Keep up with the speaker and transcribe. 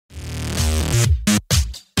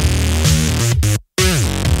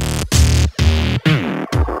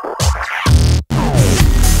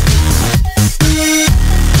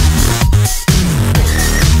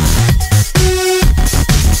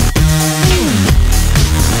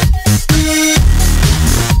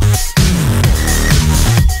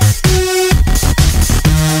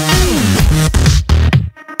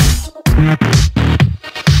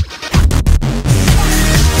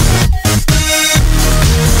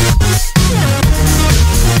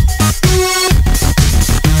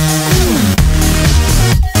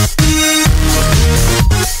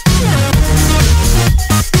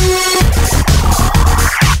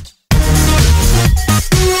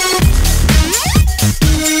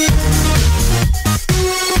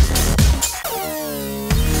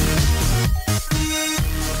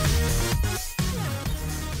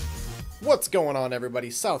going on, everybody?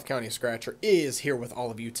 South County Scratcher is here with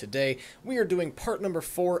all of you today. We are doing part number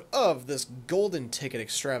 4 of this Golden Ticket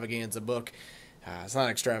Extravaganza book. It's not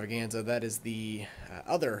Extravaganza, that is the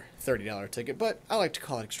other $30 ticket, but I like to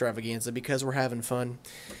call it Extravaganza because we're having fun.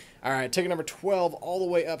 Alright, ticket number 12 all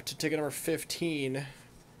the way up to ticket number 15.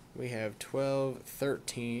 We have 12,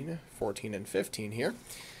 13, 14, and 15 here.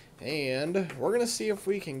 And we're going to see if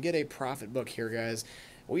we can get a profit book here, guys.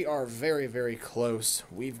 We are very, very close.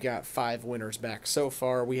 We've got 5 winners back so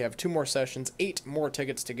far. We have 2 more sessions, 8 more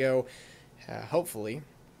tickets to go. Hopefully,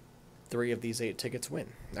 3 of these 8 tickets win.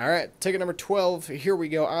 Alright, ticket number 12. Here we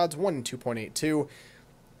go. Odds 1 in 2.82.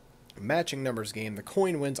 Matching numbers game. The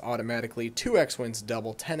coin wins automatically. 2x wins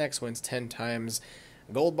double. 10x wins 10 times.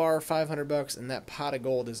 Gold bar, 500 bucks. And that pot of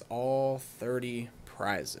gold is all 30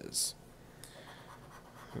 prizes.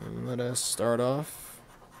 And let us start off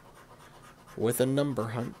with a number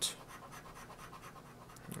hunt.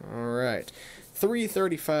 Alright. 3,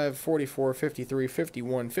 35, 44, 53,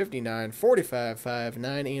 51, 59, 45, 5,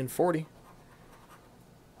 9, and 40.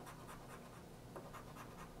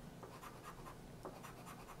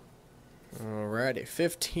 Alrighty.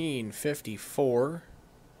 15, 54,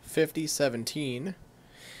 50, 17,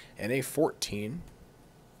 and a 14.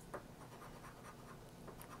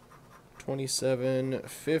 27,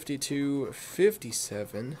 52,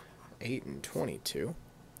 57, 8 and 22.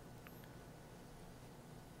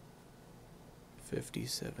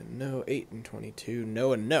 57, no. 8 and 22,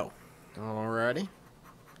 no and no. Alrighty.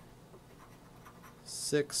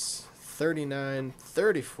 6, 39,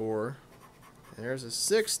 34. There's a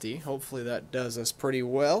 60. Hopefully that does us pretty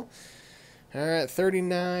well. Alright,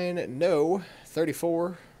 39, no.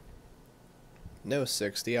 34, no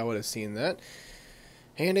 60. I would have seen that.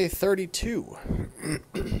 And a 32.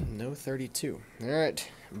 No 32.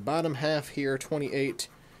 Alright, bottom half here, 28.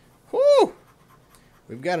 Whoo!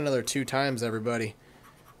 We've got another 2 times, everybody.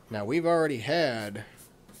 Now, we've already had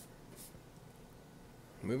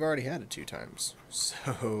it 2 times.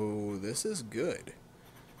 So, this is good.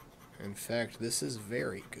 In fact, this is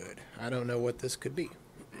very good. I don't know what this could be.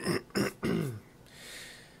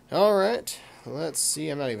 Alright, let's see.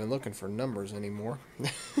 I'm not even looking for numbers anymore.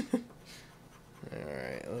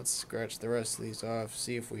 Alright, let's scratch the rest of these off,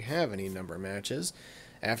 see if we have any number matches.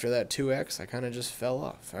 After that 2x, I kind of just fell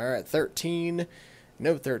off. Alright, 13,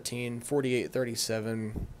 no 13, 48,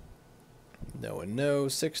 37, no and no,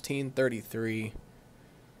 16, 33,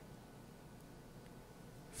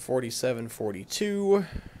 47, 42,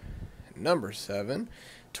 number 7,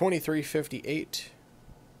 23, 58,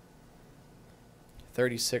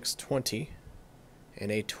 36, 20,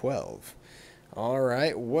 and a 12.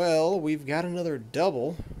 Alright, well, we've got another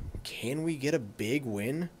double. Can we get a big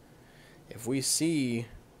win? If we see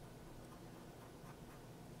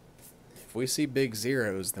big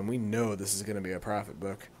zeros, then we know this is going to be a profit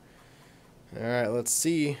book. Alright, let's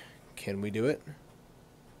see. Can we do it?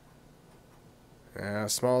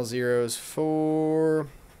 Small zeros for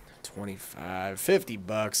 25, 50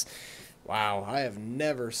 bucks. Wow, I have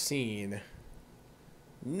never seen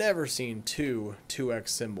 2 2x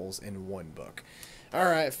symbols in one book.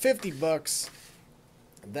 Alright, 50 bucks.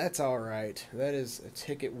 That's alright. That is a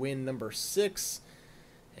ticket win number 6.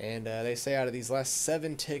 And they say out of these last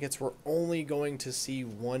 7 tickets, we're only going to see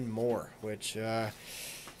 1 more. Which, I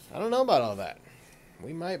don't know about all that.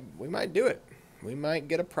 We might do it. We might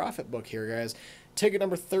get a profit book here, guys. Ticket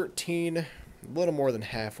number 13. A little more than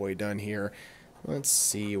halfway done here. Let's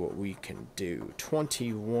see what we can do.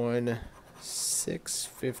 21... 6,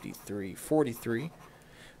 53, 43,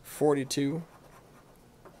 42,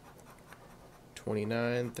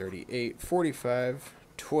 29, 38, 45,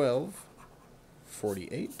 12,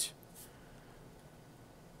 48,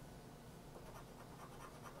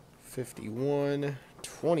 51,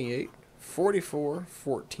 28, 44,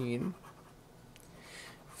 14,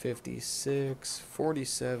 56,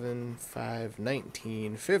 47, 5,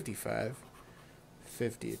 19, 55,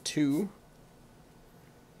 52,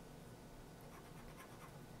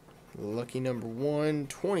 lucky number 1,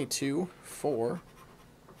 22, 4,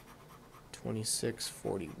 26,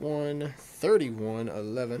 41, 31,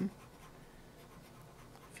 11,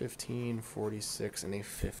 15, 46, and a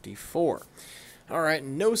 54. Alright,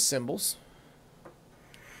 no symbols.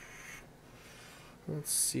 Let's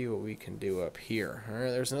see what we can do up here.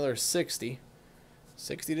 Alright, there's another 60.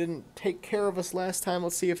 60 didn't take care of us last time.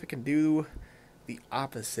 Let's see if it can do the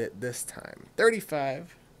opposite this time.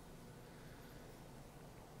 35.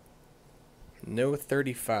 No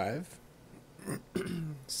 35.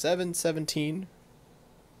 7, 17.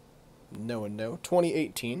 No and no.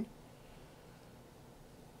 2018.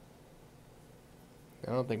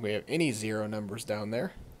 I don't think we have any 0 numbers down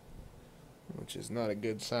there. which is not a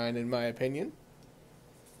good sign in my opinion.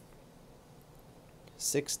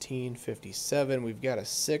 1657, we've got a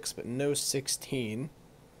 6 but no 16.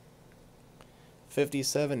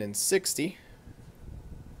 57 and 60,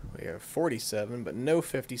 we have 47 but no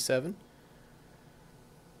 57.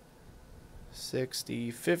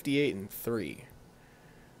 60, 58 and 3,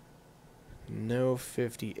 no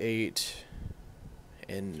 58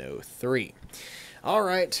 and no 3.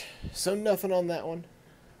 Alright, so nothing on that one.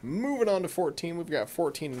 Moving on to 14, we've got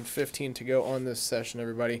 14 and 15 to go on this session,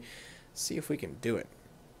 everybody. See if we can do it.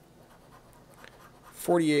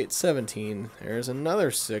 48, 17, there's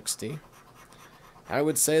another 60. I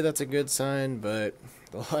would say that's a good sign, but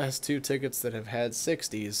the last two tickets that have had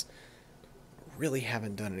 60s really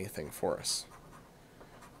haven't done anything for us.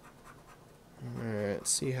 Alright,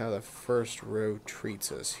 let's see how the first row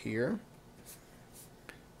treats us here.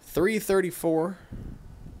 334,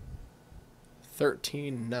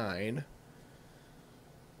 13, 9,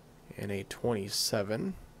 and a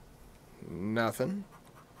 27. Nothing.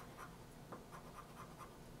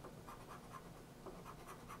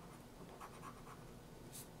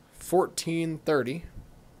 1430,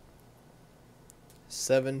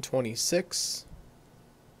 726,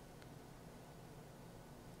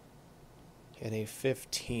 and a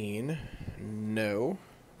 15. No.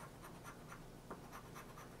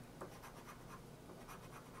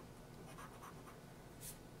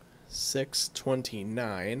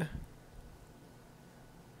 629,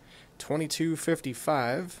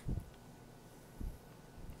 2255,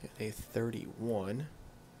 and a 31.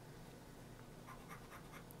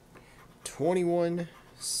 21,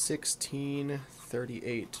 16,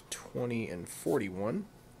 38, 20, and 41.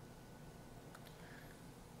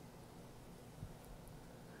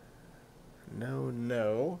 No,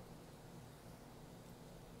 no.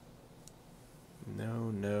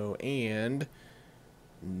 No, no, and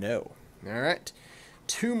no. Alright.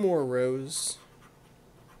 Two more rows.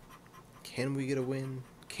 Can we get a win?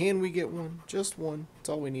 Can we get one? Just one. That's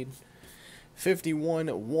all we need. 51,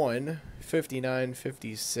 1, 59,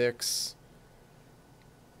 56.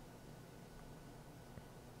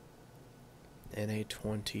 And a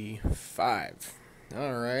 25.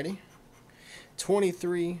 Alrighty.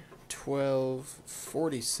 23, 12,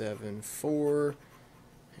 47, 4,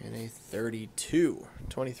 and a 32.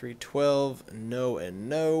 23, 12, no and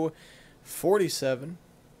no. 47.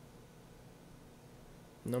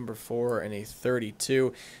 Number 4 and a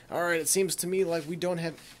 32. Alright, it seems to me like we don't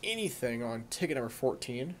have anything on ticket number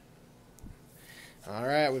 14.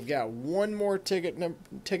 Alright, we've got one more ticket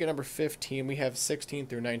number 15. We have 16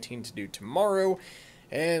 through 19 to do tomorrow.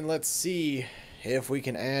 And let's see if we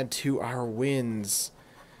can add to our wins.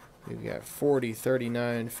 We've got 40,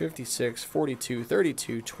 39, 56, 42,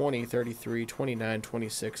 32, 20, 33, 29,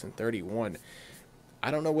 26, and 31.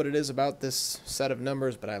 I don't know what it is about this set of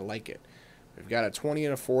numbers, but I like it. We've got a 20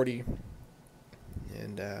 and a 40,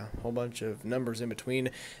 and a whole bunch of numbers in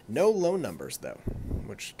between. No low numbers, though,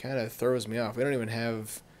 which kind of throws me off. We don't even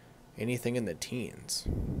have anything in the teens.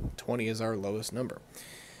 20 is our lowest number.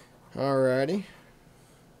 Alrighty.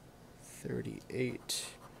 38,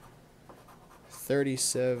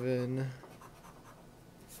 37,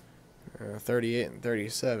 38 and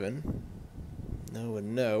 37. No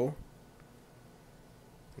and no.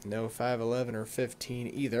 No 5, 11, or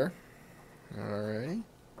 15 either. Alrighty.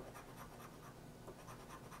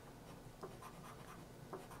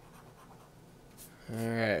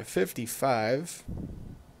 Alright, 55,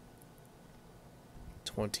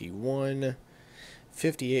 21,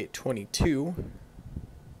 58, 22,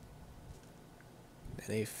 and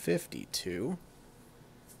a 52.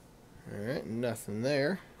 Alright, nothing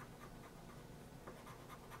there.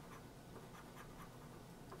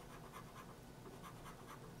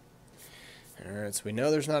 Alright, so we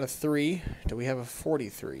know there's not a 3. Do we have a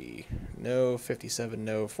 43? No. 57,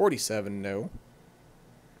 no. 47, no.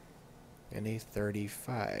 And a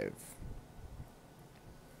 35.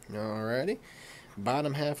 Alrighty.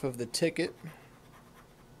 Bottom half of the ticket.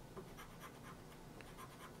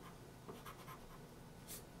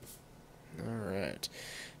 Alright.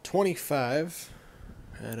 25.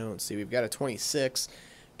 I don't see. We've got a 26.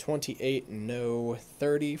 28, no.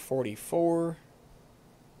 30, 44.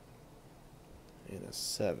 And a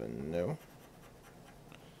 7, no.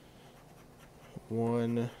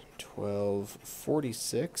 1, 12,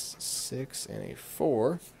 46, 6, and a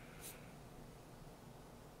 4.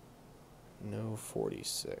 No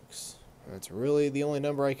 46. That's really the only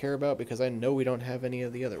number I care about because I know we don't have any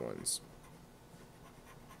of the other ones.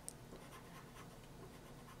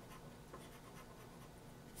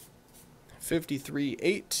 $53,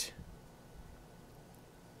 8.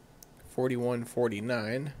 41,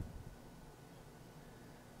 49.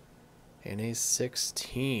 and a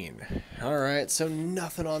 16. Alright, so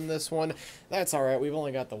nothing on this one. That's alright, we've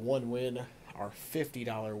only got the one win, our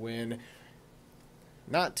 $50 win.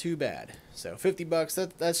 Not too bad. So 50 bucks,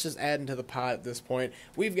 that's just adding to the pot at this point.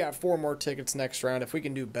 We've got 4 more tickets next round. If we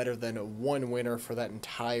can do better than one winner for that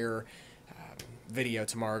entire video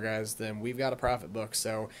tomorrow, guys, then we've got a profit book.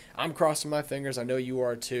 So I'm crossing my fingers. I know you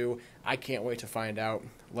are too. I can't wait to find out.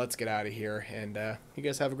 Let's get out of here, and you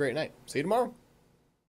guys have a great night. See you tomorrow.